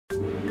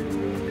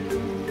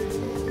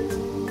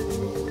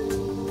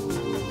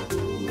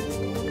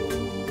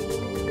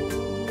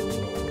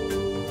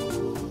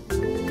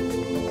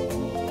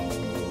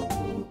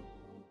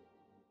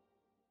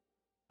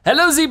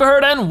Hello Zebra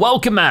Herd and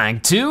welcome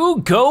back to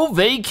Go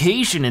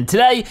Vacation. And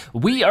today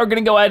we are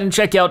gonna go ahead and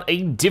check out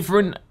a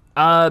different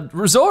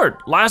resort.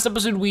 Last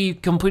episode we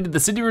completed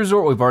the city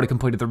resort, we've already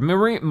completed the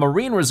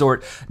marine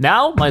resort.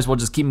 Now, might as well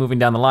just keep moving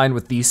down the line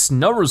with the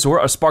snow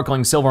resort, a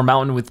sparkling silver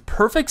mountain with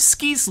perfect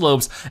ski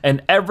slopes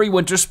and every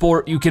winter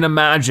sport you can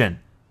imagine.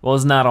 Well,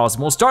 isn't that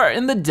awesome? We'll start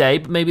in the day,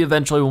 but maybe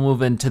eventually we'll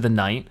move into the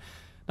night.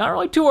 Not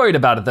really too worried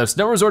about it though.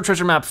 Snow resort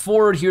treasure map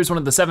forward. Here's one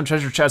of the 7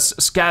 treasure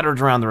chests scattered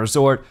around the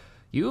resort.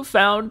 You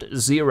found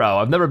 0.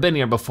 I've never been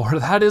here before.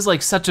 That is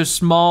like such a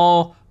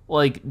small,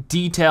 like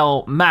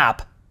detail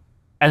map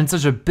and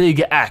such a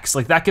big X.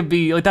 Like that could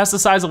be, like that's the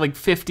size of like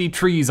 50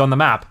 trees on the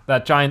map,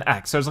 that giant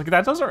X. So it's like,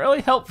 that doesn't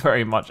really help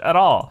very much at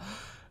all.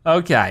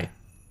 Okay.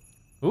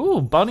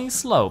 Ooh, Bunny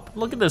Slope.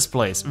 Look at this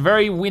place,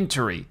 very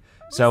wintry.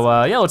 So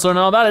yeah, let's learn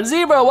all about it.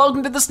 Zebra,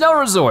 welcome to the snow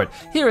resort.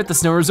 Here at the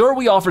snow resort,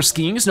 we offer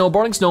skiing,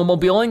 snowboarding,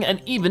 snowmobiling,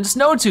 and even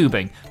snow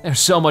tubing. There's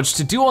so much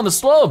to do on the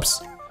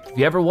slopes. If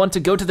you ever want to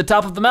go to the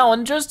top of the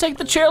mountain, just take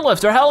the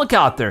chairlift or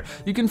helicopter.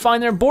 You can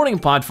find their boarding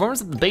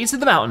platforms at the base of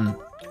the mountain.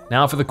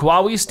 Now for the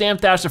Kawawii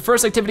Stamp Dash, the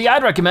first activity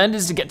I'd recommend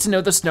is to get to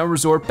know the snow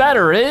resort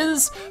better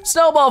is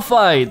Snowball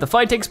Fight. The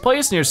fight takes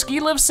place near Ski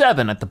Lift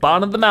 7 at the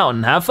bottom of the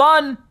mountain. Have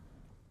fun.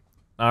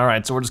 All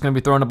right, so we're just gonna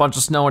be throwing a bunch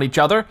of snow at each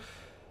other.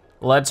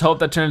 Let's hope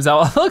that turns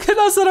out, look at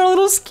us in our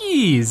little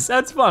skis.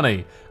 That's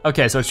funny.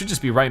 Okay, so it should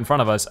just be right in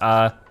front of us.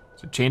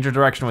 So change our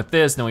direction with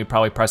this, then we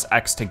probably press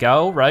X to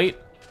go, right?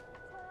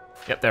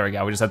 Yep, there we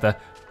go. We just have to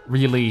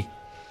really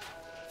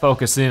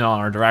focus in on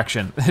our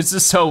direction. This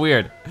is so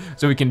weird.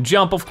 So we can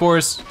jump, of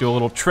course, do a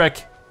little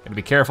trick. Gotta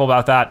be careful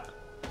about that.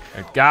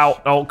 There we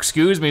go. Oh,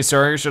 excuse me,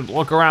 sir. You should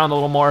look around a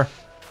little more.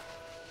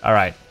 All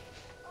right.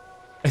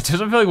 It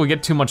doesn't feel like we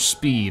get too much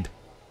speed.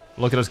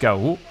 Look at us go.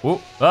 Ooh,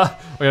 ooh.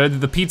 We gotta do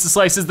the pizza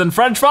slices, then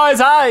French fries.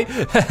 Hi!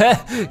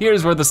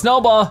 Here's where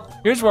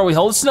we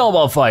hold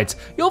snowball fights.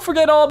 You'll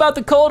forget all about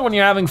the cold when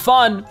you're having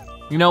fun.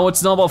 You know what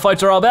snowball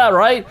fights are all about,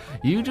 right?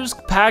 You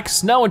just pack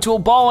snow into a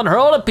ball and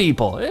hurl it at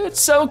people. It's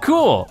so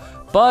cool.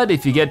 But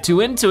if you get too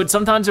into it,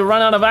 sometimes you'll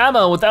run out of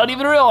ammo without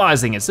even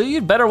realizing it, so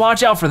you'd better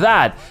watch out for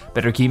that.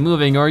 Better keep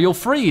moving or you'll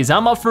freeze.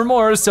 I'm up for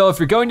more, so if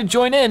you're going to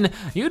join in,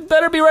 you'd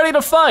better be ready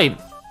to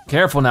fight.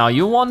 Careful now,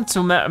 you want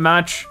to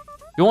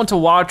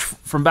watch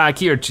from back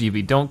here,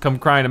 Chibi. Don't come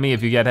crying to me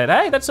if you get hit.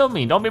 Hey, that's so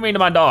mean. Don't be mean to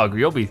my dog, or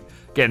you'll be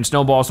getting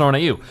snowballs thrown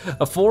at you.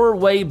 A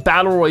 4-way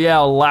battle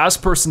royale.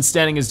 Last person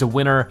standing is the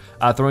winner.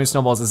 Throwing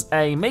snowballs is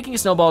A, making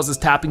snowballs is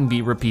tapping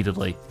B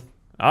repeatedly.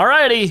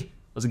 Alrighty,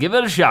 let's give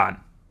it a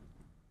shot.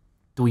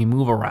 Do we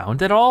move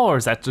around at all, or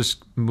is that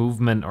just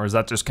movement, or is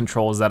that just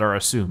controls that are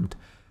assumed?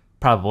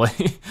 Probably.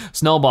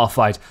 Snowball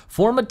fight.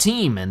 Form a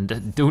team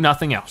and do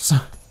nothing else.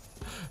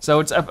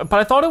 So it's, but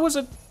I thought it was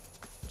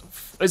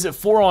is it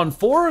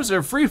 4-on-4 or is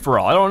it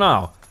free-for-all? I don't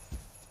know.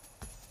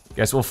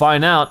 Guess we'll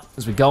find out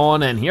as we go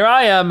on in. Here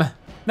I am.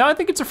 No, I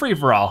think it's a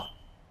free-for-all.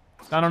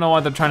 I don't know why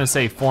they're trying to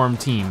say form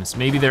teams.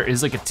 Maybe there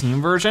is like a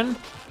team version.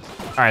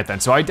 All right then,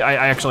 so I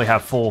actually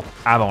have full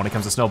ammo when it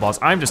comes to snowballs.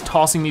 I'm just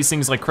tossing these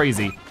things like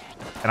crazy.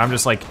 And I'm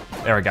just like,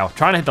 there we go.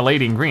 Trying to hit the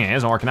lady in green, it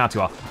isn't working out too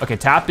well. Okay,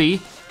 tap B,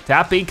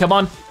 come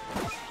on.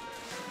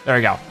 There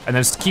we go, and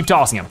then just keep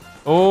tossing him.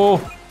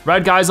 Oh,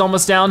 red guy's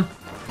almost down.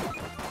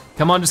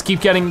 Come on, just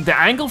keep getting, the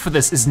angle for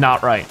this is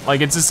not right. Like,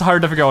 it's just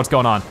hard to figure out what's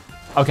going on.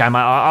 Okay, I'm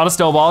out of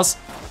snowballs.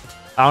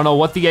 I don't know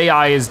what the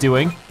AI is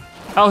doing.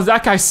 Oh,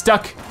 that guy's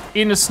stuck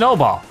in a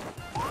snowball.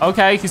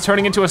 Okay, he's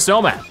turning into a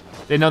snowman.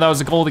 Didn't know that was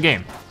the goal of the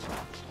game.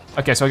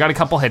 Okay, so I got a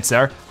couple hits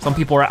there. Some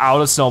people are out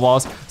of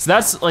snowballs. So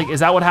that's like, is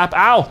that what happened?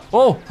 Ow,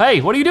 oh,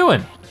 hey, what are you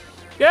doing?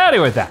 Get out of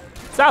here with that.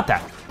 Stop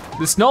that.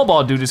 The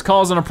snowball dude is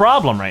causing a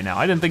problem right now.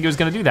 I didn't think he was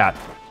gonna do that.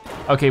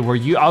 Okay,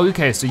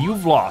 okay, so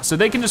you've lost. So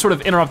they can just sort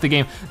of interrupt the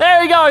game.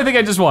 There you go, I think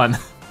I just won.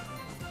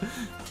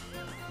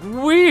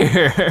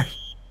 Weird.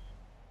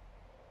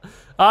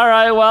 All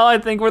right, well, I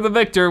think we're the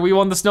victor. We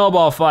won the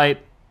snowball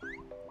fight.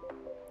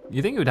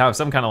 You think it would have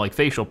some kind of like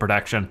facial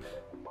protection.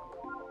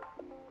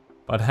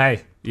 But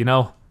hey, you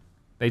know,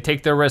 they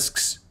take their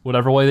risks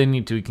whatever way they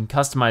need to. You can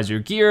customize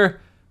your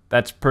gear.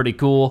 That's pretty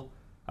cool,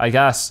 I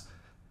guess.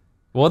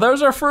 Well,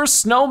 there's our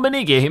first snow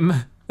mini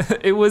game.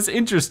 It was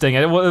interesting.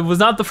 It was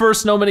not the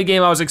first snow mini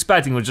game I was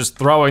expecting, was just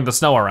throwing the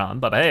snow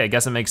around, but hey, I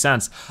guess it makes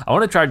sense. I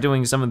wanna try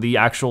doing some of the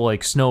actual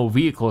like snow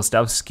vehicle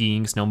stuff,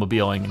 skiing,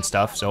 snowmobiling and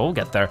stuff, so we'll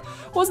get there.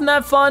 Wasn't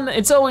that fun?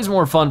 It's always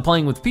more fun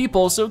playing with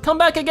people, so come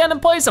back again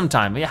and play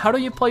sometime. Yeah, how do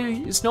you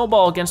play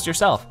snowball against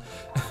yourself?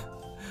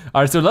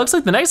 All right, so it looks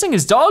like the next thing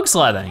is dog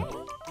sledding.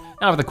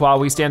 Now for the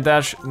Kawawii Stamp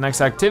Dash,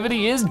 next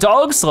activity is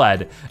dog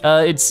sled.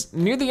 It's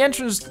near the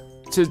entrance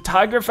to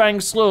Tiger Fang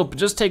Slope.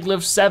 Just take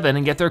lift 7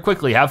 and get there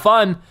quickly. Have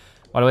fun.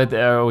 By the way,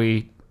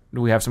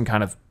 do we have some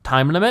kind of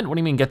time limit? What do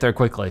you mean get there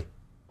quickly?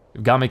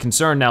 You've got me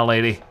concerned now,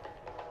 lady.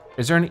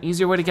 Is there an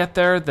easier way to get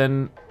there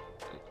than,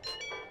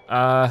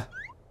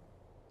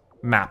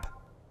 map?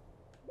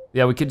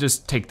 Yeah, we could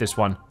just take this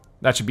one.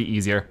 That should be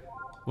easier.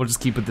 We'll just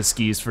keep with the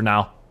skis for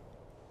now.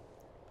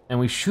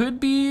 And we should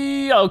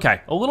be,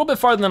 okay, a little bit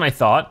farther than I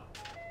thought.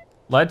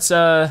 Let's,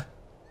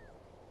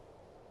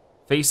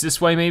 face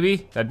this way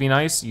maybe? That'd be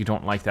nice. You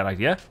don't like that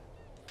idea?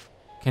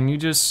 Can you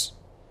just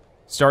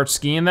start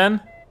skiing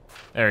then?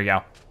 There you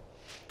go.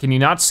 Can you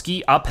not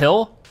ski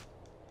uphill?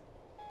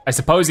 I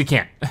suppose you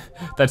can't.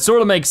 That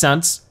sort of makes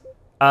sense.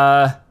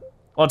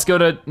 Let's go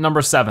to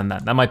number 7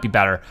 then. That might be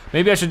better.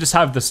 Maybe I should just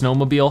have the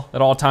snowmobile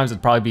at all times.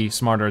 It'd probably be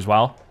smarter as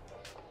well.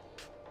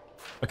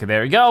 Okay,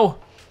 there we go.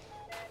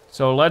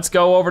 So let's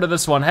go over to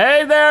this one.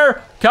 Hey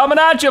there, coming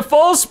at you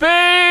full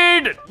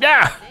speed.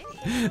 Yeah.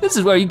 This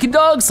is where you can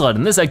dog sled.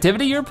 In this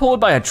activity, you're pulled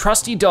by a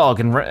trusty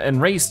dog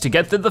and race to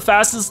get to the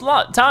fastest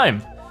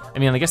time. I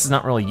mean, I guess it's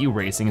not really you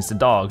racing, it's the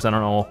dogs. I don't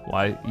know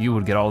why you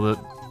would get all the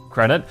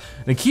credit.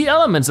 The key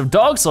elements of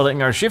dog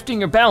sledding are shifting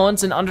your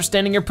balance and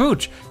understanding your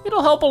pooch.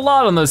 It'll help a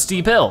lot on those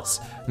steep hills.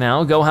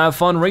 Now go have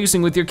fun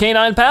racing with your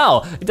canine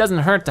pal. It doesn't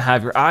hurt to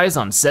have your eyes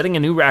on setting a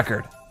new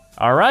record.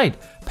 All right,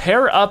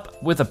 pair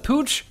up with a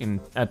pooch in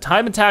a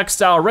time attack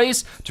style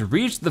race to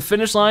reach the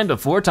finish line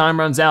before time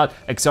runs out.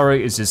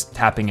 Accelerate is just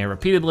tapping it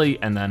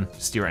repeatedly and then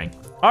steering.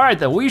 All right,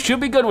 then we should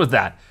be good with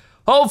that,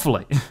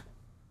 hopefully.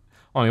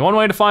 Only one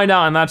way to find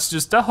out, and that's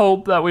just to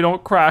hope that we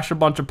don't crash a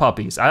bunch of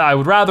puppies. I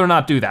would rather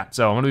not do that,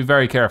 so I'm gonna be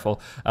very careful.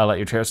 Let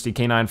your trusty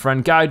canine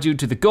friend guide you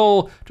to the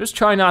goal. Just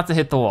try not to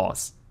hit the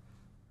walls.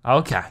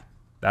 Okay,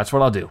 that's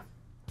what I'll do.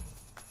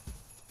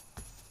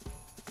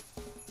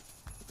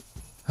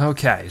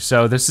 Okay,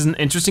 so this is an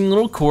interesting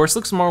little course.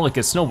 Looks more like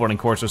a snowboarding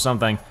course or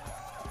something.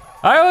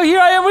 Oh, here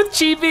I am with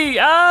Chibi.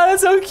 Ah,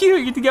 that's so cute.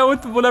 You get to go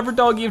with whatever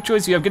dog you have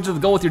choice. You have get to the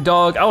goal with your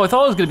dog. Oh, I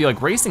thought it was gonna be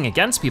like racing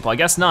against people. I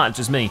guess not, it's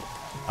just me.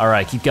 All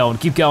right, keep going,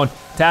 keep going.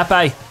 Tap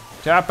A,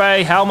 tap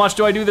A. How much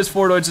do I do this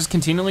for? Do I just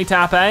continually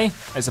tap A?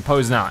 I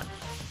suppose not.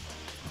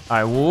 All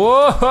right,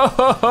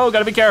 whoa,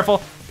 gotta be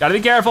careful, gotta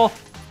be careful.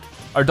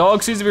 Our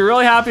dog seems to be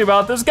really happy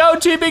about this. Go,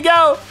 Chibi,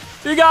 go.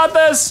 You got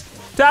this.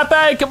 Tap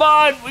A, come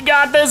on, we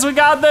got this, we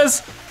got this.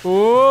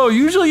 Whoa,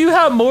 usually you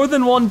have more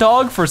than one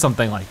dog for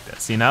something like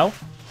this, you know?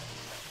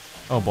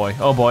 Oh boy,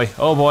 oh boy,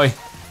 oh boy.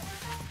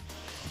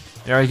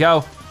 There we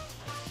go.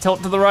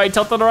 Tilt to the right,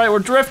 tilt to the right. We're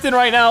drifting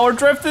right now, we're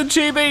drifting,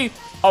 Chibi.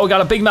 Oh, we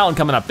got a big mountain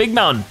coming up, big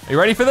mountain. Are you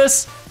ready for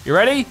this? You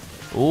ready?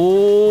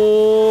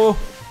 Ooh.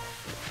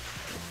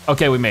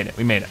 Okay, we made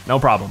it, no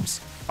problems.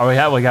 Oh, we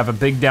have a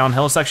big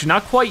downhill section.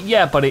 Not quite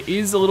yet, but it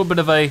is a little bit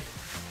of a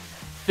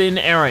thin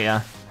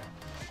area.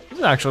 This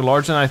is actually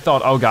larger than I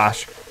thought. Oh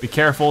gosh, be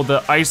careful,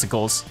 the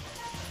icicles.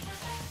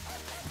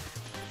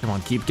 Come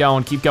on, keep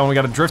going, keep going. We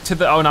gotta drift to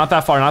the, oh, not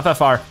that far, not that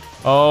far.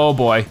 Oh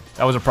boy,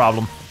 that was a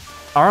problem.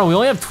 All right, we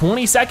only have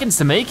 20 seconds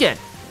to make it.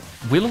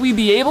 Will we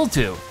be able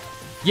to?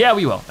 Yeah,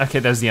 we will. Okay,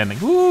 there's the ending.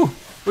 Woo,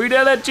 we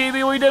did it,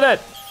 GB, we did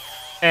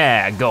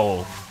it.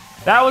 Goal.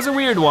 That was a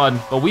weird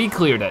one, but we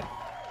cleared it.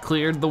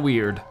 Cleared the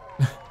weird.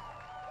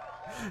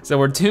 So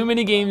we're 2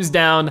 mini games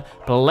down,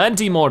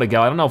 plenty more to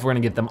go. I don't know if we're gonna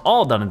get them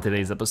all done in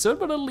today's episode,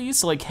 but at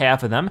least like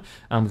half of them.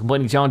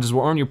 Completing challenges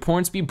will earn your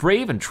points, be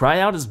brave, and try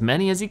out as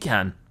many as you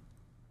can.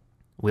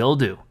 Will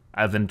do.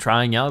 I've been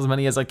trying out as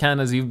many as I can,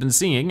 as you've been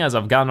seeing, as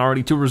I've gotten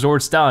already 2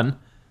 resorts done.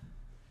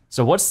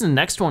 So what's the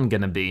next one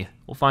gonna be?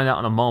 We'll find out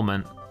in a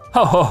moment.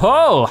 Ho ho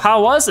ho,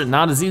 how was it?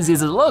 Not as easy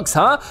as it looks,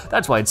 huh?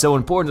 That's why it's so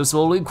important to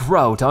slowly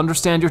grow, to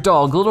understand your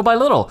dog little by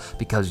little,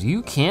 because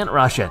you can't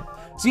rush it.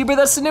 Zebra,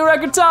 that's the new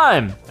record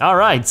time. All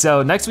right,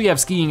 so next we have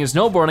skiing and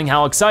snowboarding,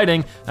 how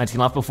exciting. 19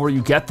 left before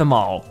you get them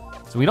all.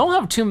 So we don't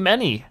have too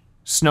many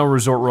snow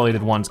resort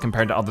related ones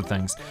compared to other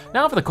things.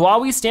 Now for the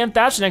Kawawii Stamp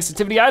Dash, the next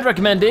activity I'd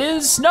recommend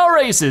is snow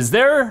races.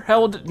 They're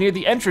held near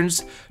the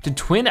entrance to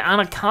Twin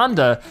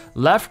Anaconda.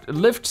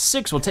 Lift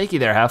 6 will take you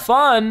there, have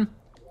fun.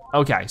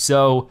 Okay,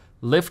 so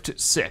lift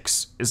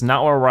 6 is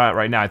not where we're at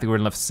right now. I think we're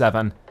in lift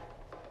 7.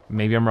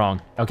 Maybe I'm wrong.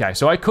 Okay,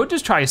 so I could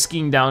just try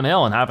skiing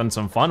downhill and having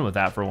some fun with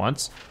that for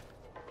once.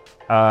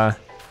 Yeah,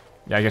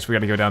 I guess we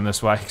gotta go down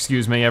this way.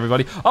 Excuse me,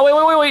 everybody.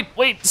 Oh,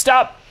 wait,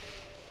 stop.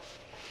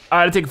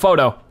 I gotta take a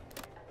photo.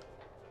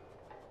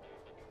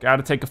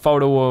 Gotta take a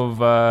photo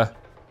of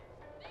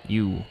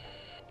you.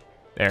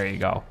 There you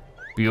go,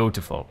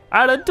 beautiful.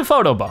 Added to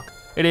photo book.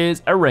 It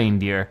is a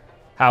reindeer,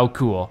 how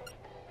cool.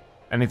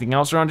 Anything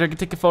else around here I can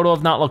take a photo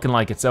of? Not looking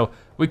like it, so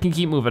we can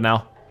keep moving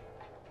now.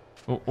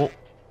 Oh.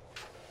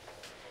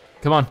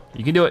 Come on,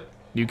 you can do it,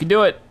 you can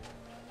do it.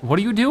 What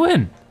are you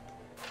doing?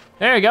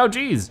 There you go,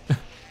 geez.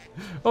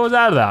 What was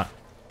that about?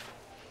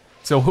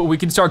 So we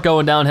can start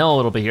going downhill a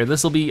little bit here.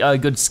 This will be a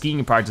good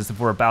skiing practice if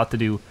we're about to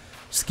do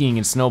skiing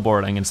and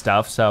snowboarding and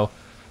stuff. So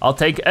I'll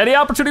take any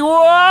opportunity.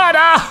 What?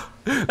 Ah,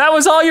 that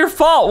was all your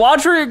fault.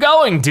 Watch where you're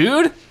going,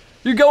 dude.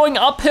 You're going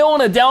uphill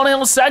in a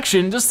downhill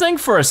section. Just think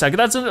for a second.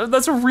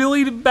 That's a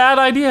really bad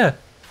idea.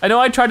 I know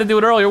I tried to do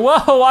it earlier.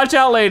 Whoa, watch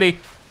out, lady.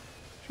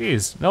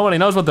 Jeez, nobody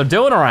knows what they're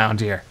doing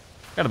around here.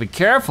 Gotta be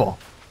careful.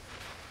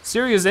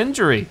 Serious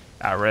injury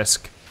at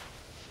risk.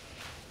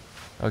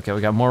 Okay,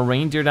 we got more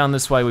reindeer down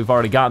this way. We've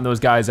already gotten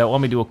those guys out.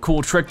 Let me do a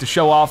cool trick to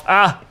show off.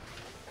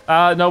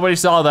 Nobody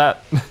saw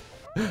that.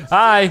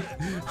 Hi.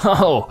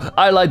 Oh,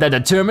 I like that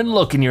determined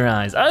look in your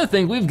eyes. I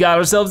think we've got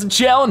ourselves a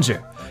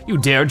challenger. You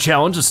dare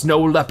challenge the snow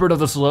leopard of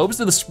the slopes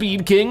to the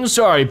Speed King?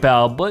 Sorry,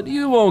 pal, but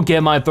you won't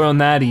get my throne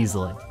that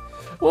easily.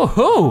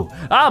 Woohoo!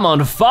 I'm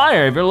on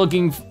fire. If you're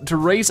looking to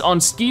race on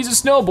skis or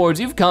snowboards,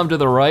 you've come to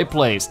the right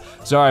place.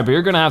 Sorry, but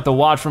you're gonna have to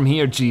watch from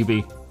here,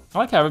 Chibi. I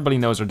like how everybody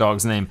knows our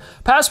dog's name.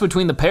 Pass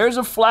between the pairs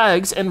of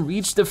flags and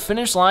reach the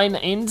finish line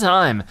in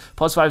time.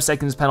 Plus 5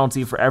 seconds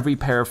penalty for every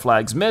pair of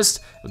flags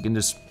missed. We can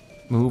just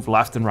move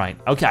left and right.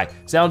 Okay,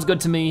 sounds good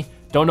to me.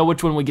 Don't know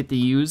which one we get to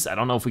use. I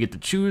don't know if we get to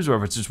choose or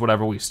if it's just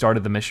whatever we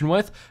started the mission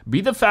with.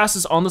 Be the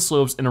fastest on the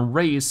slopes in a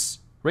races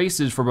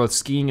for both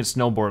skiing and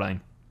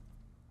snowboarding.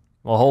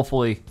 Well,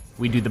 hopefully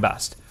we do the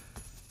best.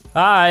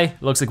 Hi,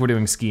 looks like we're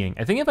doing skiing.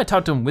 I think if I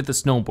talked to him with the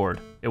snowboard,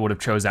 it would have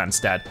chose that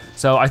instead.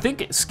 So I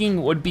think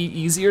skiing would be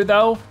easier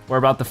though. We're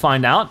about to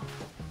find out.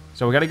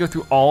 So we gotta go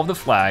through all of the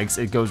flags.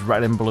 It goes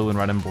red and blue and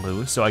red and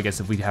blue. So I guess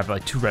if we have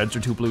like 2 reds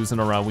or 2 blues in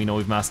a row, we know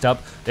we've messed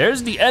up.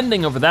 There's the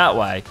ending over that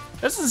way.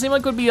 Doesn't seem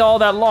like it would be all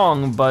that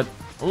long, but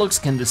looks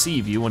can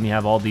deceive you when you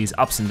have all these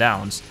ups and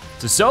downs.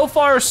 So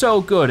far so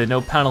good and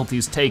no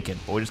penalties taken,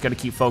 but we just gotta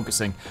keep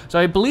focusing. So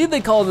I believe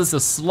they call this a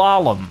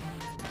slalom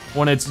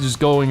when it's just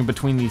going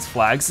between these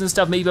flags and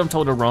stuff. Maybe I'm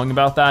totally wrong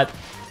about that,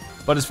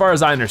 but as far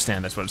as I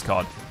understand, that's what it's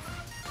called.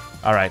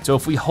 All right, so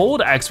if we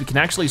hold X, we can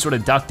actually sort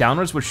of duck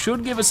downwards, which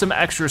should give us some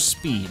extra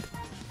speed.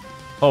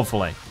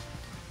 Hopefully.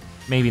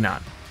 Maybe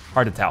not,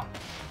 hard to tell.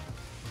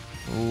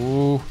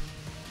 Ooh,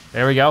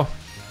 there we go.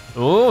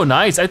 Oh,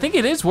 nice, I think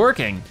it is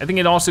working. I think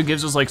it also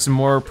gives us like some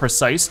more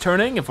precise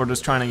turning if we're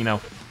just trying to, you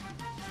know,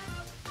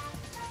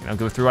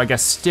 go through, I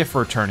guess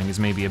stiffer turning is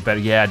maybe a better,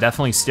 yeah,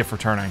 definitely stiffer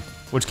turning,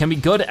 which can be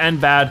good and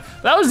bad.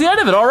 That was the end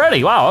of it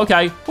already, wow,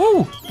 okay,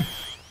 woo.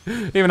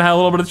 Even had a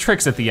little bit of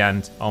tricks at the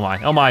end. Oh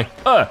my, oh my.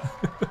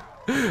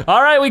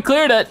 All right, we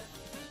cleared it.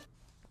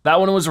 That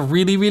one was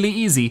really, really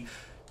easy.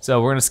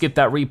 So we're gonna skip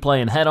that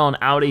replay and head on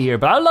out of here.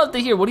 But I'd love to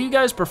hear, what do you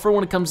guys prefer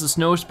when it comes to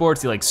snow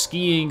sports? Do you like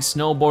skiing,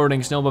 snowboarding,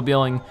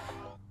 snowmobiling?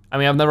 I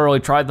mean, I've never really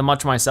tried them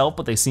much myself,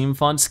 but they seem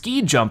fun.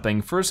 Ski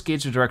jumping, first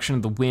gauge the direction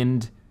of the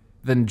wind,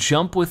 then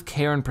jump with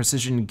care and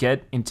precision,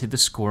 get into the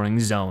scoring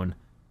zone.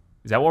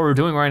 Is that what we're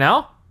doing right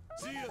now?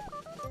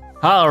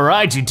 All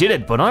right, you did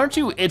it, but aren't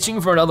you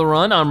itching for another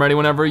run? I'm ready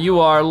whenever you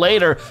are.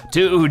 Later.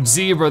 Dude,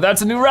 Zebra,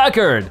 that's a new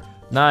record.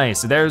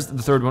 Nice, so there's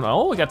the third one.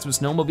 Oh, we got some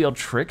snowmobile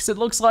tricks, it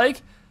looks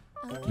like.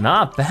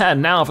 Not bad.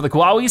 Now for the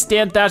Kawawii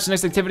Stand Dash, the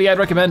next activity I'd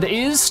recommend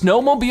is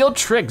snowmobile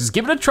tricks.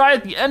 Give it a try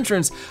at the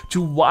entrance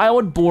to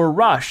Wild Boar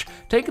Rush.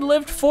 Take a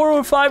lift 4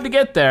 or 5 to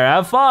get there,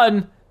 have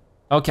fun.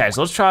 Okay,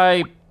 so let's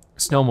try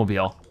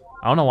snowmobile.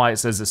 I don't know why it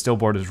says the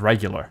snowboard is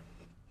regular.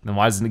 Then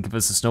why doesn't it give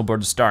us a snowboard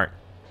to start?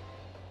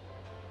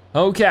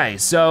 Okay,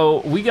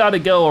 so we gotta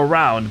go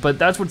around, but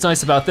that's what's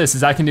nice about this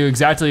is I can do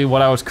exactly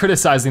what I was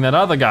criticizing that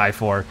other guy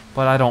for,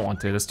 but I don't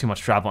want to, there's too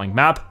much traveling.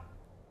 Map.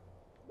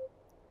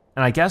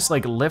 And I guess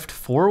like lift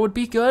 4 would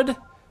be good?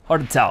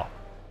 Hard to tell.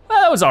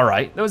 Well, that was all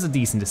right, that was a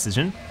decent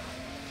decision.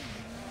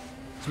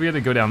 So we had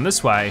to go down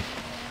this way.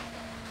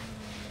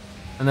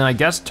 And then I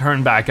guess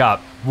turn back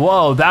up.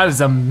 Whoa, that is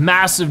a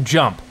massive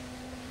jump.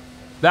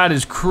 That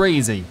is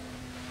crazy.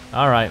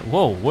 All right,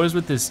 whoa, what is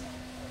with this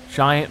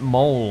giant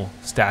mole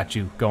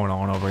statue going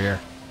on over here?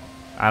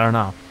 I don't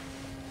know.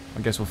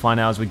 I guess we'll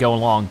find out as we go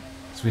along.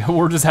 So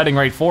we're just heading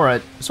right for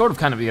it. Sort of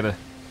kind of gotta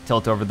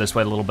tilt over this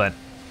way a little bit.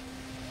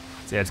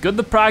 So yeah, it's good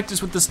to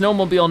practice with the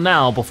snowmobile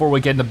now before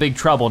we get into big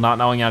trouble not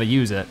knowing how to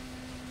use it.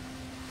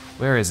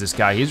 Where is this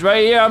guy? He's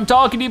right here, I'm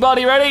talking to you,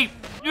 buddy, ready?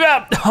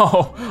 Yeah,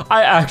 oh,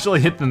 I actually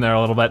hit them there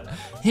a little bit.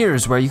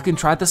 Here's where you can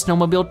try the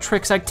snowmobile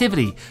tricks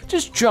activity.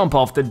 Just jump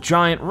off the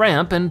giant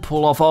ramp and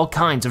pull off all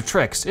kinds of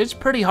tricks. It's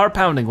pretty heart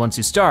pounding once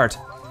you start.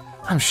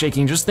 I'm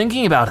shaking just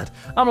thinking about it.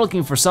 I'm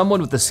looking for someone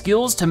with the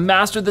skills to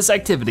master this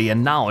activity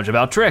and knowledge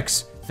about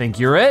tricks. Think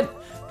you're it?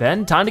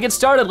 Then time to get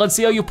started. Let's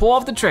see how you pull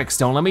off the tricks.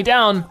 Don't let me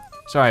down.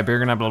 Sorry, but you're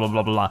gonna blah, blah,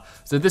 blah, blah.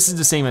 So this is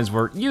the same as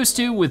we're used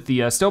to with the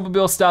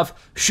snowmobile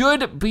stuff.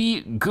 Should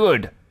be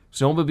good.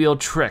 Snowmobile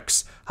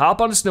tricks.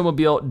 Hop on a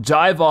snowmobile,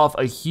 dive off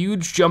a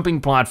huge jumping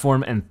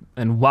platform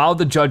and wow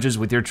the judges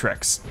with your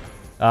tricks.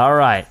 All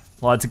right,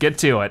 let's get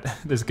to it.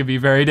 This could be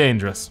very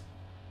dangerous.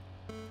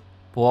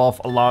 Pull off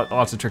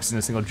lots of tricks in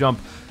a single jump.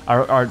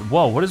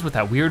 Whoa, what is with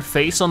that weird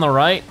face on the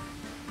right?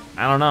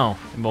 I don't know,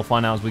 and we'll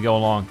find out as we go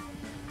along.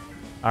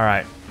 All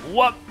right,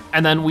 whoop,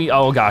 and then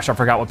oh gosh, I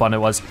forgot what button it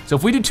was. So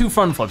if we do 2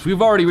 front flips,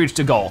 we've already reached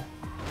a goal.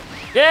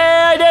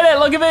 Yeah, I did it,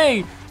 look at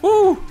me,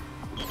 woo.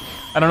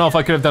 I don't know if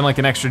I could have done like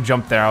an extra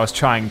jump there, I was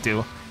trying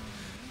to.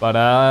 But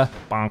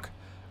bonk.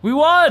 We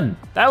won!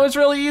 That was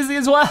really easy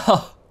as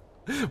well.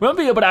 We won't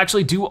be able to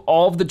actually do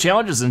all of the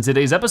challenges in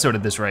today's episode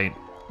at this rate.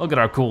 Look at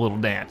our cool little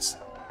dance.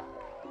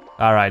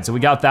 All right, so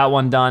we got that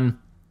one done.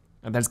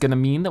 And that's gonna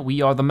mean that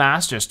we are the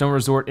master. Snow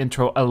Resort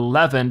Intro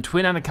 11.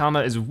 Twin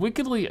Anaconda is a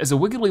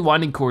wickedly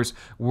winding course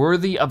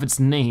worthy of its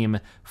name.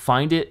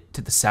 Find it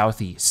to the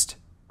southeast.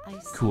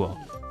 Cool.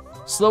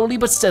 Slowly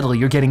but steadily,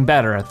 you're getting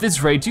better. At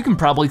this rate, you can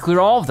probably clear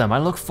all of them. I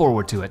look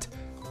forward to it.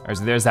 All right,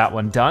 so there's that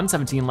one done.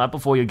 17 left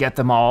before you get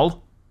them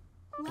all.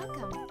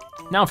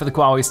 Now for the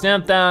Kawawii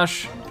Stamp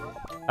Dash.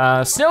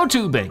 Snow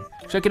tubing.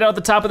 Check it out at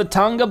the top of the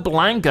Tonga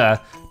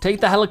Blanca.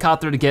 Take the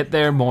helicopter to get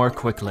there more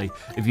quickly.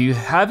 If you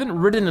haven't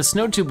ridden a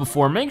snow tube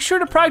before, make sure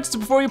to practice it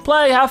before you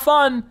play, have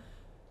fun.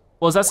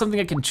 Well, is that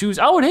something I can choose?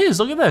 Oh, it is,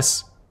 look at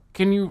this.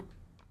 Can you,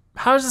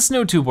 how does the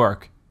snow tube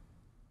work?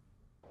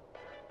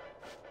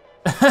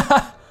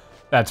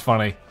 That's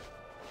funny.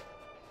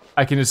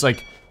 I can just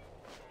like,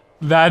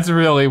 that's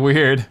really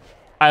weird.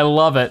 I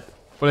love it,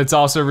 but it's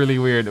also really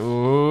weird.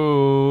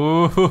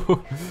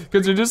 Ooh,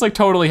 because you're just like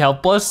totally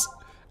helpless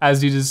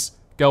as you just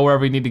go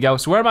wherever you need to go.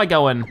 So where am I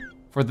going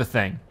for the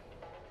thing?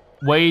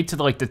 Way to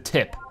like the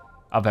tip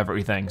of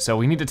everything. So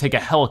we need to take a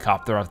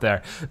helicopter up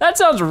there. That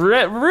sounds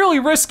really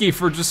risky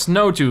for just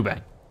snow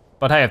tubing.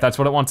 But hey, if that's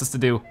what it wants us to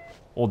do,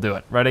 we'll do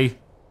it. Ready?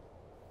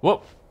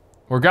 Whoop,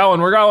 we're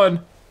going.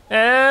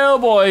 Oh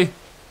boy,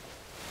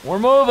 we're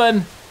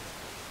moving.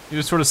 You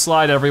just sort of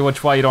slide every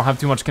which way, you don't have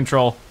too much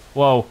control.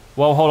 Whoa,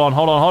 hold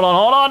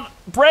on.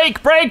 Brake.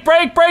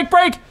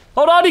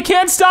 Hold on, you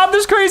can't stop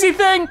this crazy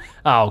thing.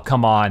 Oh,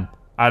 come on.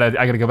 I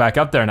gotta go back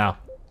up there now.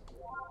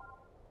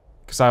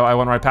 Cause I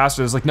went right past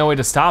her, there's like no way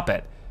to stop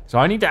it. So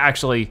I need to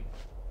actually,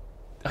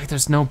 like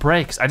there's no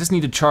brakes. I just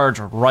need to charge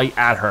right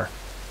at her.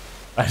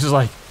 I just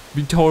like,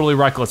 be totally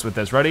reckless with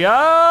this. Ready?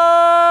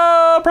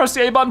 Press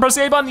the A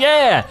button,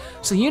 yeah!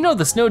 So you know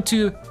the snow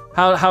tube,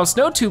 how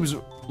snow tubes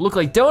look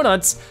like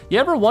donuts. You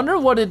ever wonder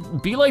what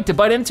it'd be like to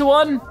bite into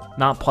one?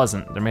 Not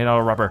pleasant, they're made out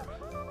of rubber.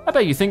 I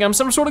bet you think I'm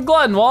some sort of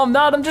glutton. Well, I'm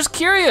not, I'm just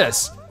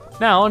curious.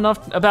 Now,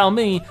 enough about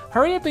me.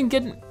 Hurry up and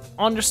get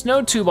on your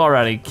snow tube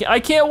already. I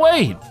can't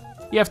wait.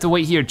 You have to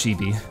wait here,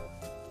 Chibi.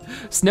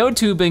 Snow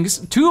tubing's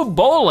tube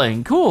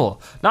bowling,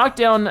 cool. Knock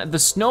down the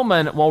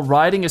snowman while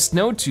riding a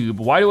snow tube.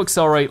 Y to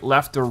accelerate,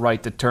 left or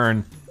right to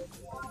turn.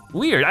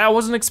 Weird, I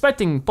wasn't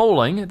expecting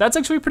bowling. That's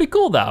actually pretty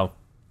cool though.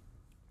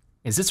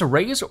 Is this a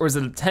race or is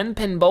it a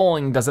 10-pin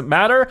bowling? Doesn't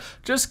matter,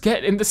 just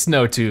get in the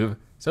snow tube.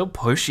 So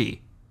pushy.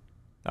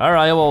 All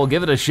right, well, we'll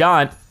give it a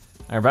shot.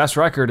 Our best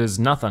record is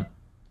nothing.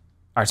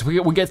 All right, so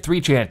we get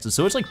 3 chances,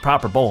 so it's like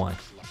proper bowling.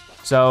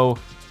 So,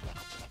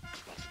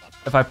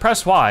 if I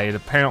press Y, it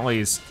apparently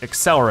is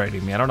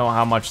accelerating me. I don't know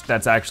how much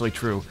that's actually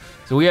true.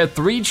 So we had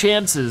 3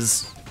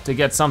 chances to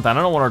get something. I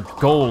don't know what our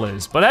goal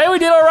is, but hey, we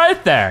did all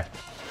right there.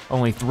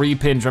 Only 3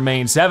 pins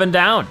remain, 7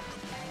 down.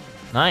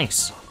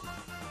 Nice.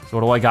 So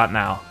what do I got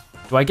now?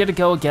 Do I get to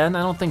go again?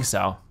 I don't think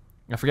so.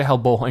 I forget how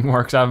bowling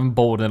works. I haven't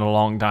bowled in a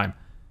long time.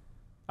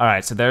 All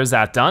right, so there's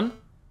that done.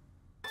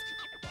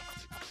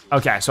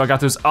 Okay, so I got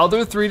those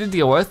other 3 to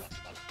deal with.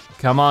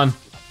 Come on,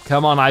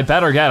 I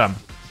better get them.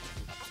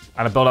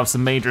 Gotta build up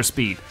some major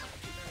speed.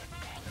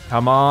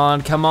 Come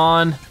on.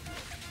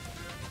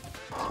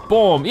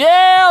 Boom,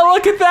 yeah,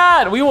 look at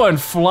that. We went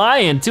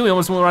flying too. We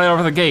almost went right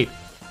over the gate.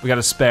 We got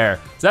a spare.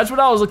 So that's what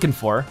I was looking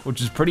for,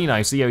 which is pretty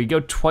nice. So yeah, we go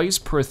twice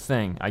per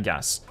thing, I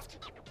guess.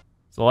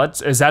 So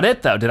is that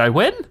it though? Did I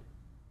win?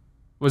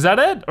 Was that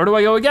it, or do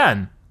I go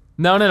again?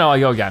 No, I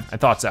go again, I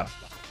thought so.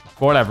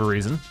 For whatever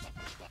reason.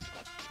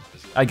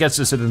 I guess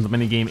just so that the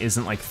mini game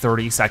isn't like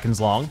 30 seconds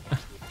long.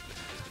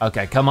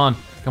 Okay, come on,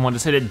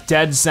 just hit it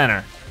dead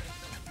center.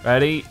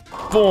 Ready,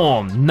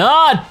 boom,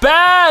 not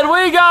bad,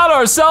 we got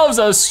ourselves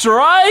a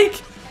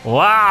strike.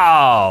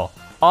 Wow,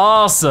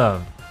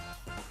 awesome.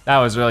 That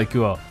was really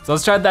cool. So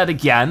let's try that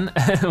again,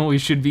 and we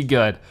should be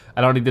good.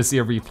 I don't need to see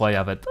a replay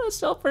of it, but it's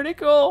still pretty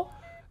cool.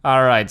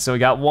 All right, so we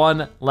got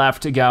 1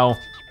 left to go.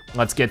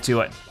 Let's get to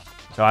it.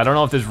 So I don't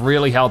know if this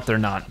really helped or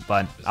not,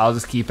 but I'll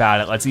just keep at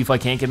it. Let's see if I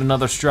can't get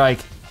another strike.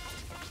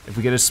 If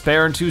we get a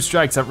spare and 2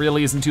 strikes, that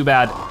really isn't too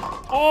bad.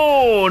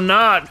 Oh,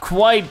 not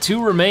quite,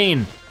 2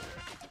 remain.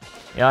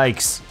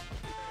 Yikes.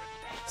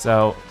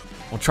 So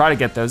we'll try to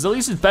get those. At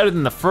least it's better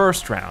than the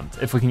first round,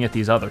 if we can get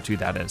these other 2,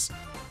 that is.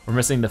 We're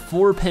missing the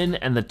 4-pin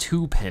and the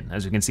 2-pin,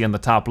 as you can see on the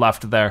top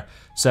left there.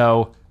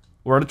 So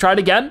we're gonna try it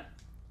again.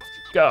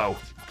 Go.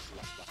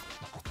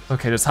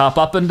 Okay, just hop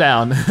up and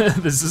down.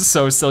 This is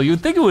so silly. You'd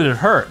think it would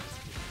hurt.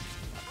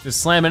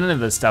 Just slamming into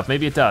this stuff,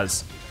 maybe it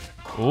does.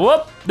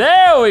 Whoop,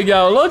 there we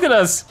go, look at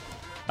us.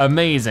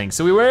 Amazing,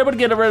 so we were able to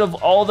get rid of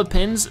all the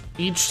pins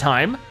each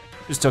time.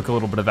 Just took a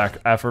little bit of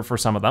effort for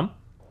some of them.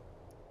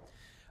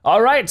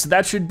 All right, so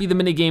that should be the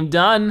mini game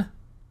done.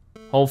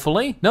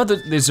 Hopefully. No,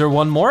 is there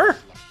one more?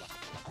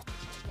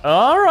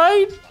 All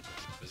right.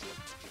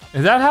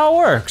 Is that how it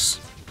works?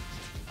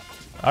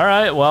 All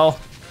right, well,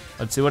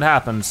 let's see what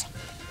happens.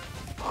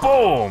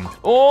 Boom.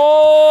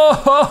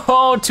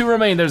 Oh, 2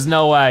 remain, there's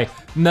no way.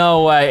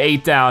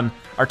 8 down.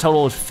 Our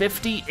total is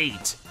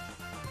 58.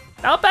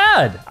 Not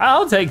bad,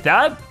 I'll take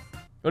that. It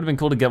would have been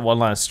cool to get 1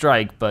 last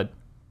strike, but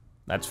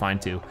that's fine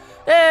too.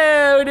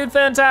 Hey, we did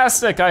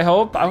fantastic, I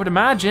hope, I would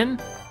imagine.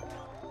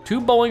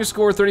 2 bowling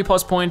score, 30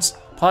 plus points,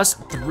 plus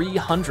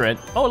 300.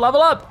 Oh,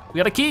 level up, we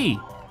got a key.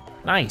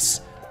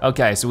 Nice.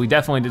 Okay, so we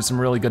definitely did some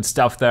really good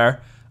stuff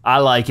there. I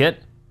like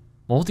it.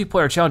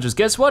 Multiplayer challenges,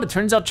 guess what? It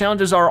turns out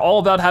challenges are all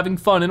about having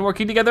fun and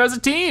working together as a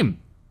team.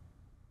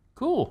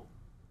 Cool,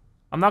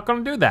 I'm not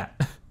gonna do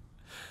that.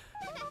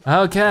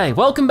 Okay,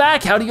 welcome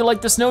back. How do you like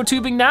the snow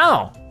tubing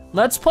now?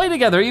 Let's play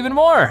together even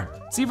more.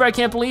 Zebra, I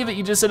can't believe it,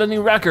 you just set a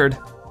new record.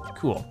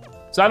 Cool.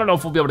 So I don't know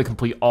if we'll be able to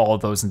complete all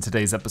of those in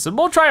today's episode.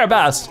 We'll try our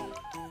best.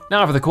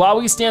 Now for the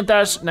Kawawii Stand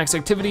Dash, next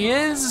activity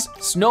is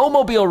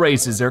snowmobile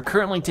races. They're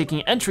currently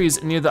taking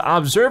entries near the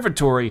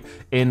observatory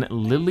in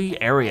Lily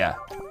area.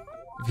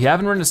 If you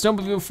haven't ridden a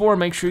snowmobile before,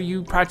 make sure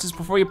you practice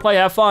before you play,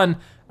 have fun.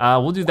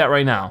 We'll do that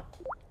right now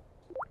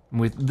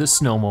with the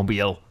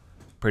snowmobile.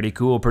 Pretty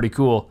cool, pretty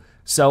cool.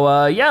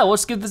 So yeah,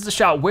 let's give this a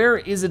shot. Where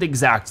is it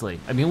exactly?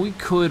 I mean, we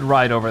could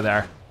ride over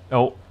there.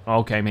 Oh,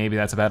 okay, maybe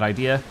that's a bad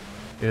idea.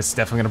 It's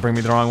definitely gonna bring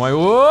me the wrong way. Whoa,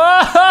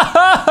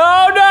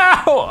 oh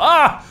no!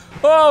 Ah,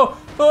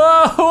 oh,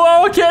 oh,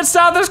 oh, I can't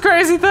stop this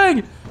crazy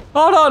thing.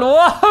 Hold on,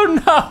 whoa,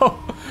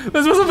 no.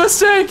 This was a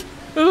mistake.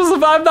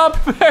 I'm not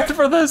prepared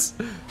for this.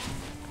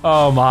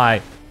 Oh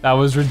my, that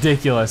was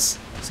ridiculous.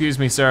 Excuse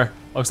me, sir.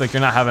 Looks like you're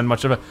not having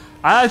much of a,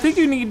 I think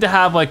you need to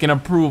have like an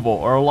approval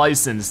or a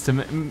license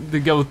to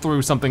go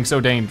through something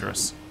so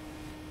dangerous.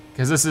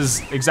 Because this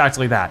is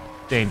exactly that,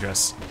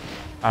 dangerous.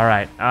 All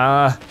right,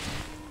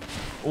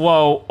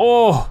 whoa,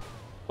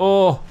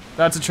 oh,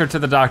 that's a trip to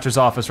the doctor's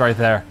office right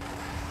there.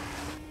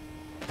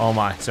 Oh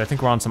my, so I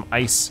think we're on some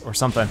ice or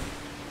something.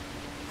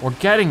 We're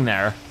getting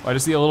there. I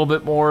just need a little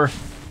bit more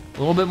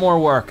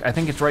work. I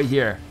think it's right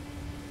here.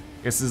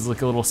 I guess this is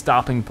like a little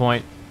stopping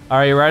point.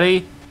 Are you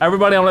ready?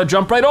 Everybody, I'm gonna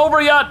jump right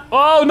over yet.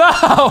 Oh no!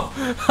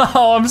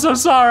 Oh, I'm so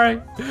sorry.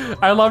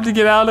 I'd love to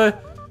get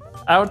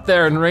out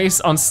there and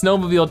race on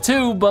snowmobile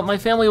too, but my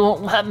family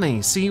won't let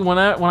me. See, when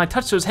I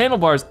touch those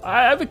handlebars,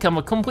 I become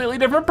a completely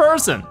different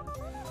person.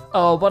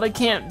 Oh, but I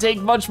can't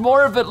take much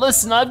more of it.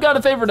 Listen, I've got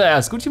a favor to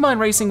ask. Would you mind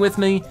racing with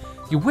me?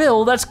 You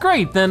will, that's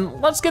great. Then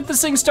let's get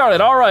this thing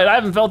started. All right, I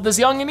haven't felt this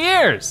young in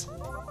years.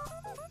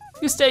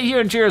 You stay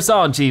here and cheer us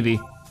on, Chibi.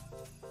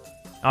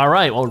 All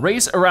right, well,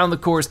 race around the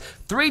course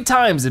 3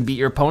 times and beat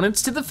your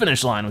opponents to the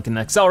finish line. We can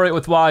accelerate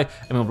with Y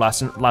and move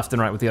left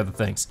and right with the other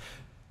things.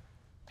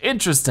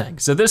 Interesting,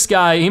 so this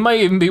guy, he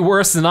might even be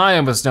worse than I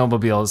am with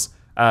snowmobiles.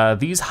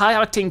 These high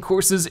octane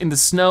courses in the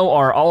snow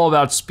are all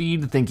about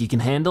speed. Think you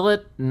can handle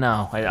it?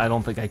 No, I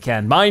don't think I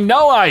can. I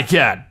know I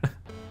can.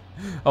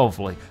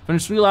 Hopefully.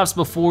 Finish 3 laps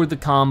before the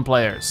calm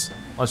players.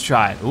 Let's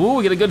try it. Ooh,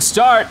 we get a good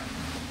start.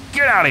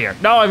 Get out of here.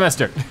 No, I missed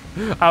her.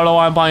 I don't know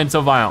why I'm playing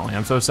so violently,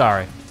 I'm so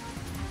sorry.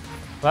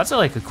 Well, that's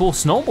like a cool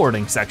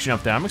snowboarding section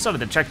up there. I'm excited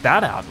to check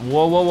that out.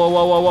 Whoa, whoa, whoa,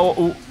 whoa, whoa,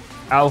 whoa, ooh,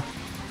 ow.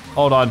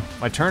 Hold on,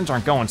 my turns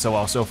aren't going so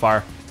well so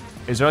far.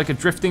 Is there like a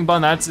drifting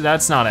button?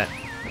 That's not it.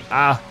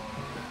 I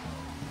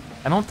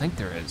don't think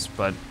there is,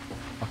 but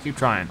I'll keep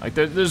trying. Like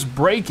there's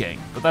braking,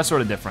 but that's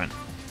sort of different.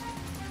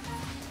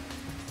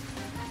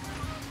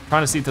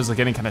 Trying to see if there's like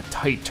any kind of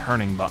tight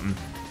turning button.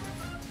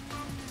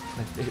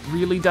 It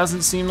really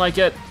doesn't seem like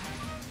it.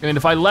 I mean,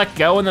 if I let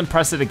go and then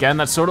press it again,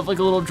 that's sort of like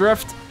a little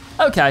drift.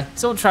 Okay,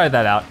 so we'll try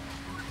that out.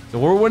 So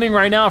we're winning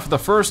right now for the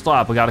first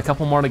lap. We got a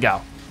couple more to go,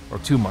 or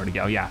 2 more to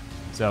go, yeah.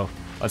 So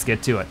let's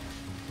get to it.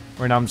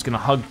 Right now I'm just gonna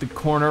hug the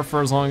corner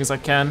for as long as I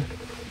can.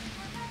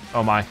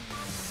 Oh my.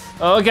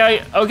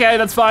 Okay,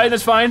 that's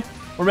fine.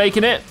 We're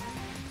making it.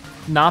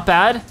 Not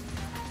bad.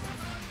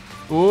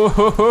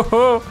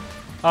 Ooh,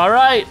 all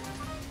right.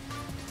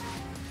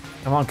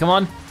 Come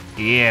on.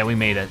 Yeah, we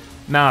made it.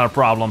 Not a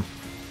problem.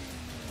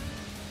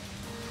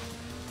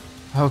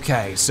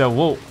 Okay, so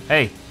whoa,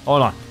 hey,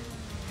 hold on.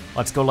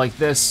 Let's go like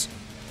this.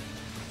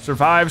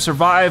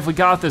 Survive, we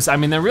got this. I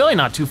mean, they're really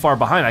not too far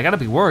behind. I gotta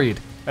be worried.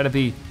 Gotta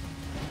be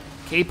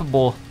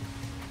capable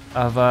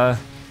of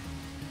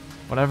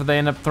whatever they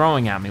end up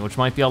throwing at me, which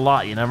might be a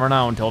lot. You never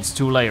know until it's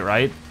too late,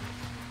 right?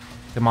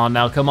 Come on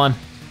now, come on.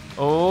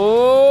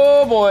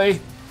 Oh boy.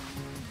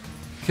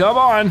 Come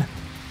on.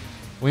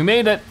 We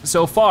made it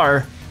so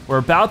far. We're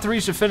about to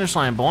reach the finish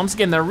line, but once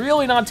again, they're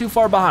really not too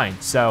far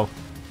behind, so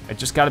I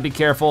just gotta be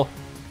careful.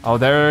 Oh,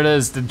 there it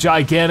is, the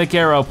gigantic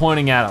arrow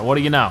pointing at it. What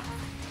do you know?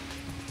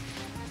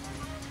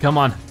 Come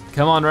on,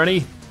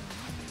 ready?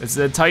 This is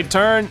a tight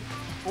turn.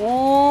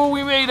 Ooh,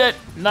 we made it,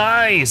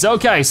 nice.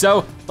 Okay,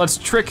 so let's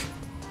trick.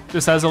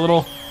 Just has a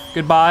little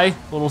goodbye,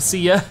 little see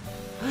ya.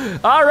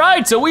 All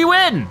right, so we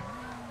win.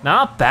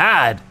 Not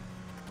bad.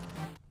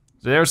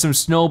 So there's some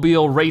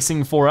snowmobile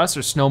racing for us, or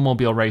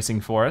snowmobile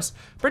racing for us.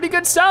 Pretty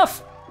good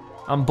stuff.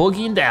 I'm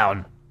boogieing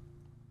down.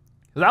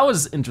 That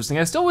was interesting.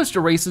 I still wish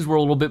the races were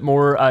a little bit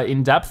more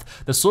in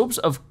depth. The slopes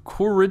of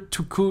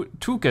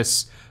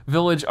Kuritukas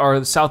village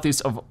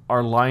southeast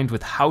are lined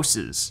with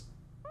houses.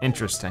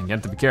 Interesting, you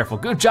have to be careful.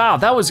 Good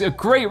job, that was a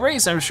great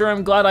race.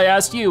 I'm glad I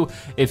asked you.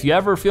 If you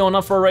ever feel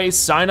enough for a race,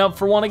 sign up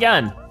for one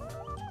again.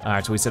 All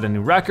right, so we set a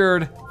new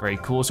record. Very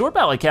cool, so we're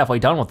about like halfway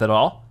done with it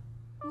all.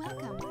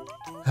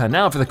 Welcome.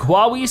 Now for the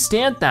Kawawii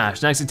Stand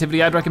Dash. Next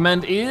activity I'd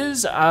recommend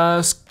is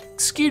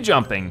ski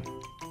jumping.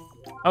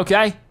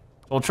 Okay.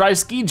 We'll try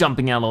ski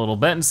jumping out a little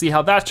bit and see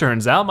how that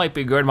turns out. Might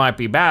be good, might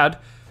be bad.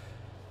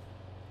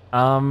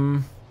 For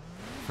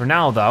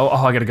now though,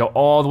 oh, I gotta go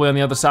all the way on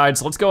the other side.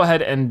 So let's go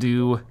ahead and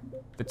do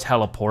the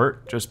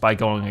teleport just by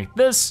going like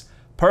this.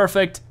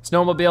 Perfect,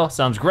 snowmobile,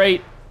 sounds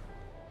great.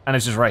 And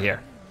it's just right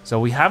here. So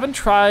we haven't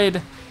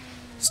tried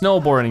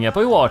snowboarding yet,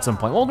 but we will at some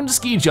point. Welcome to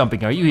ski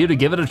jumping. Are you here to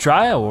give it a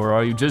try or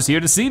are you just here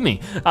to see me?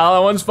 That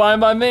one's fine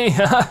by me.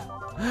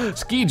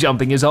 Ski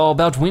jumping is all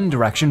about wind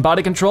direction,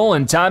 body control,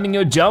 and timing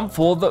your jump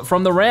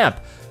from the ramp.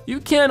 You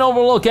can't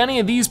overlook any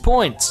of these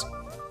points.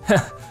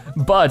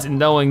 But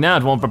knowing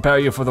that won't prepare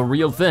you for the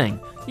real thing.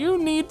 You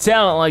need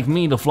talent like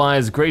me to fly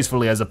as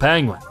gracefully as a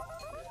penguin.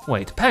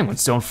 Wait,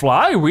 penguins don't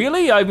fly,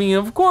 really? I mean,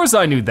 of course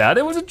I knew that.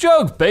 It was a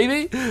joke,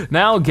 baby.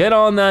 Now get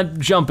on that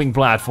jumping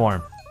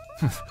platform.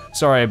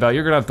 Sorry about,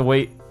 you're gonna have to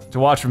wait to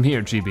watch from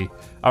here, Chibi.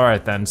 All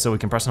right then, so we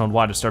can press and hold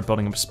Y to start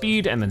building up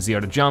speed, and then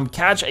ZR to jump,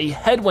 catch a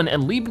headwind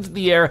and leap into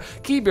the air,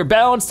 keep your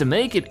balance to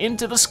make it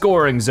into the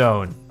scoring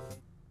zone.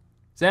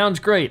 Sounds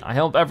great. I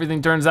hope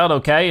everything turns out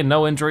okay and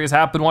no injuries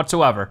happen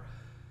whatsoever.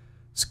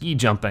 Ski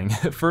jumping.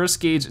 First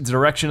gauge the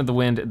direction of the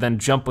wind, then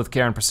jump with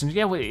care and precision.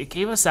 Yeah, wait, it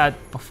gave us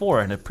that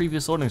before in a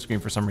previous loading screen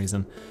for some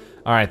reason.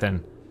 All right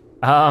then.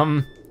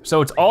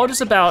 So it's all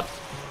just about,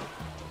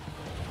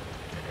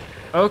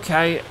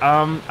 okay,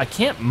 I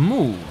can't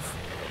move.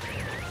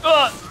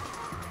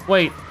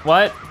 Wait,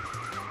 what?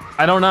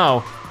 I don't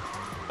know.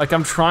 Like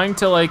I'm trying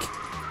to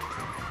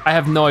I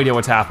have no idea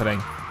what's happening.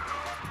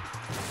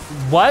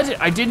 What?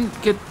 I didn't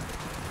get,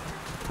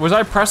 was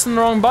I pressing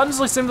the wrong buttons?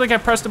 It seems like I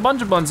pressed a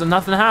bunch of buttons and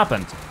nothing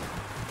happened.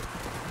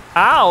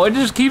 Ow, it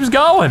just keeps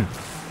going.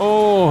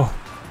 Oh,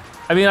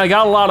 I mean, I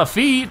got a lot of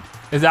feet.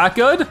 Is that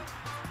good?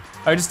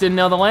 I just didn't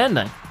know the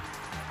landing.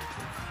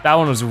 That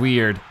one was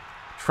weird.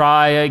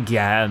 Try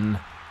again.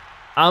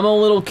 I'm a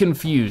little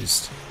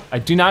confused. I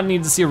do not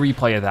need to see a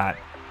replay of that.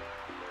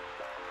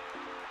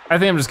 I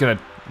think I'm just gonna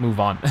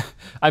move on.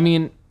 I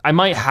mean, I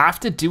might have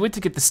to do it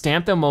to get the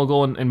stamp though.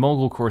 Mogul and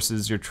mogul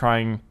courses, you're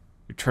turning,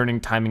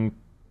 timing,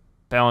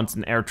 balance,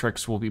 and air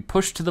tricks will be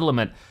pushed to the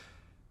limit.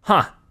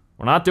 Huh,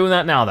 we're not doing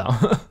that now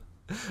though.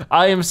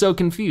 I am so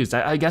confused.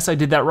 I guess I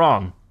did that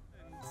wrong.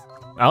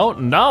 Oh,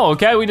 no,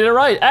 okay, we did it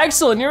right.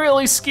 Excellent, you're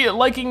really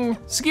liking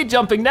ski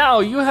jumping now.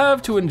 You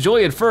have to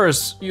enjoy it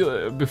first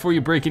before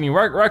you break any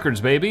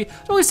records, baby.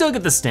 So we still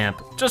get the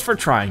stamp, just for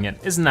trying it.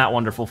 Isn't that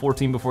wonderful?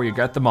 14 before you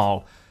get them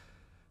all.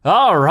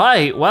 All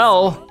right,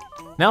 well,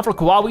 now for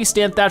Kawawii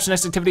Stamp Thatch, the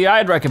next activity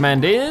I'd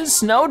recommend is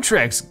snow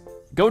tricks.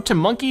 Go to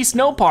Monkey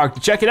Snow Park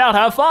to check it out,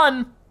 have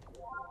fun.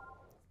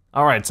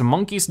 All right, so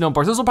Monkey Snow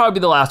Park. This will probably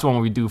be the last one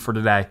we do for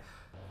today.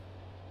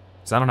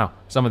 So I don't know,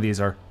 some of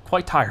these are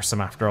quite tiresome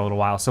after a little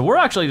while. So we're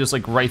actually just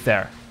right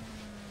there.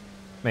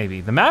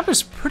 Maybe, the map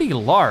is pretty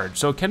large,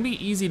 so it can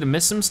be easy to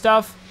miss some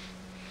stuff.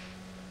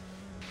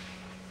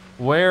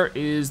 Where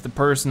is the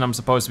person I'm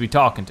supposed to be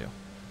talking to?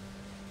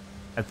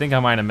 I think I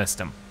might have missed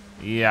him.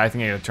 Yeah, I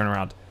think I gotta turn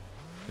around.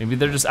 Maybe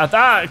they're just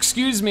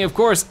excuse me, of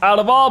course, out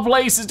of all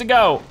places to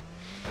go.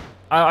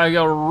 I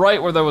go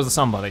right where there was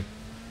somebody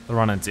to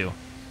run into.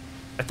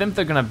 I think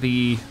they're gonna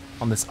be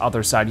on this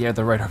other side. Yeah,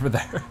 they're right over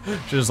there.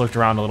 Should've just looked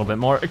around a little bit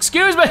more.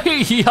 Excuse me,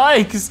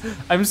 yikes.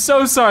 I'm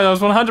so sorry, that was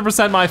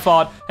 100% my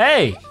fault.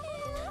 Hey,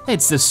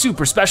 it's the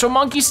super special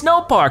Monkey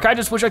Snow Park. I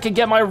just wish I could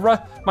get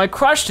my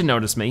crush to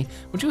notice me.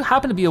 Would you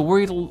happen to be a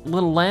worried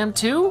little lamb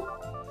too?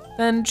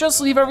 Then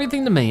just leave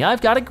everything to me.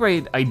 I've got a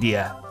great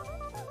idea.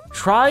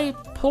 Try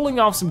pulling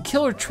off some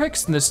killer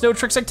tricks in the snow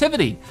tricks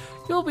activity.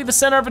 You'll be the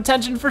center of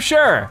attention for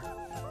sure.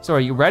 So are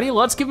you ready?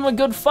 Let's give him a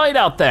good fight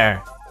out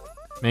there.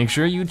 Make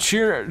sure you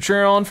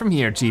cheer on from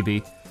here,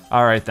 Chibi.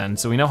 All right then,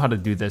 so we know how to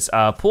do this.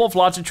 Pull off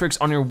lots of tricks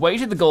on your way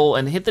to the goal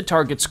and hit the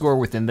target score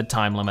within the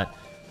time limit.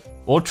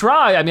 We'll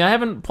try. I mean, I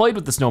haven't played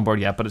with the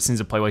snowboard yet, but it seems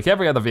to play like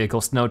every other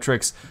vehicle. Snow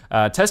tricks.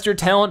 Test your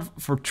talent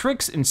for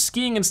tricks in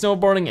skiing and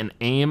snowboarding and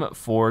aim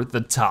for the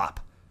top.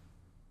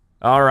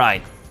 All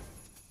right.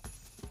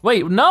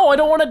 Wait, no, I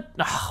don't wanna,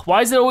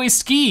 why is it always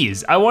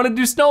skis? I wanna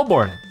do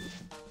snowboarding.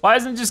 Why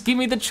doesn't it just give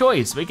me the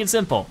choice? Make it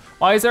simple.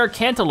 Why is there a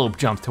cantaloupe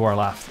jump to our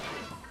left?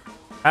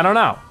 I don't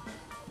know.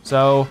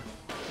 So,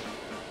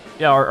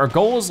 yeah, our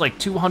goal is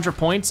 200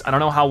 points. I don't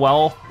know how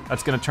well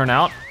that's gonna turn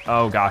out.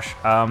 Oh gosh,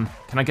 can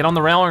I get on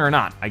the railing or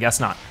not? I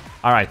guess not.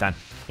 All right then,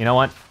 you know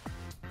what?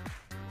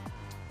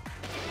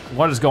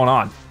 What is going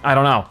on? I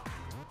don't know.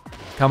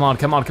 Come on,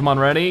 come on, come on,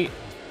 ready?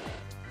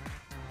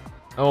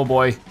 Oh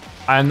boy,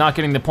 I'm not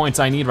getting the points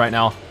I need right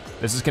now.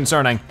 This is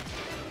concerning.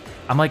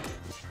 I'm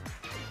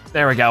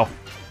there we go.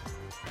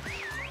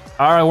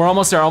 All right, we're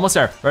almost there, almost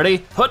there.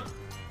 Ready? Hoot.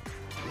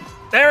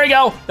 There we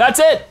go, that's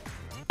it.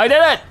 I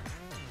did it,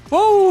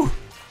 woo.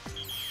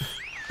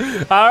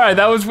 All right,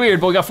 that was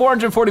weird, but we got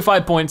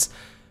 445 points.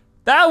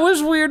 That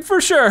was weird for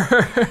sure.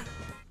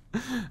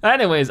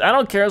 Anyways, I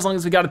don't care as long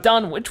as we got it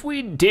done, which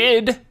we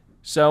did.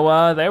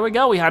 So there we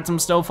go, we had some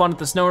snow fun at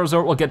the snow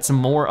resort. We'll get some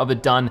more of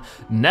it done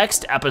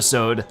next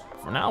episode.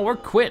 For now, we're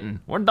quitting,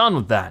 we're done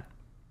with that.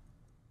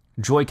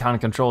 Joy-Con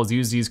controls,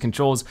 use these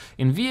controls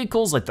in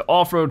vehicles like the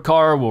off-road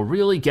car will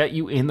really get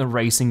you in the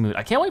racing mood.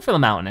 I can't wait for the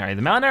mountain area.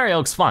 The mountain area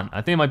looks fun.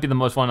 I think it might be the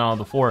most fun out of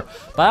the four,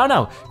 but I don't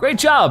know. Great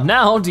job.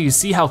 Now, do you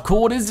see how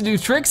cool it is to do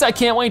tricks? I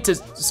can't wait to,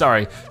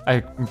 sorry, I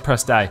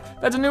pressed I.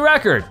 That's a new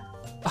record.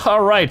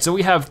 All right, so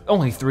we have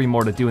only 3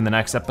 more to do in the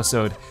next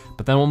episode,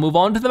 but then we'll move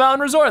on to the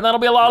mountain resort and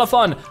that'll be a lot of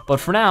fun. But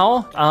for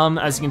now,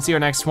 as you can see, our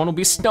next one will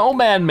be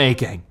snowman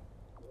making.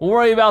 We'll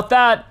worry about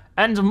that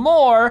and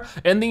more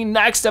in the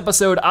next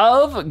episode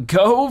of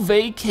Go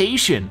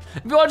Vacation.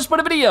 If you watch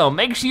this video,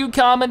 make sure you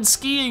comment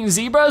skiing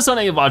zebra so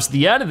now you've watched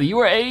the end, you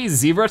are a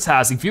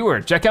zebra-tastic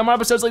viewer. Check out more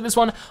episodes like this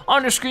one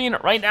on your screen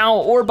right now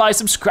or by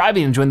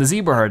subscribing and join the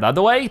zebra herd.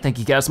 Either way, thank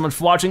you guys so much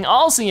for watching.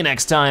 I'll see you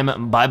next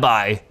time,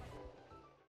 bye-bye.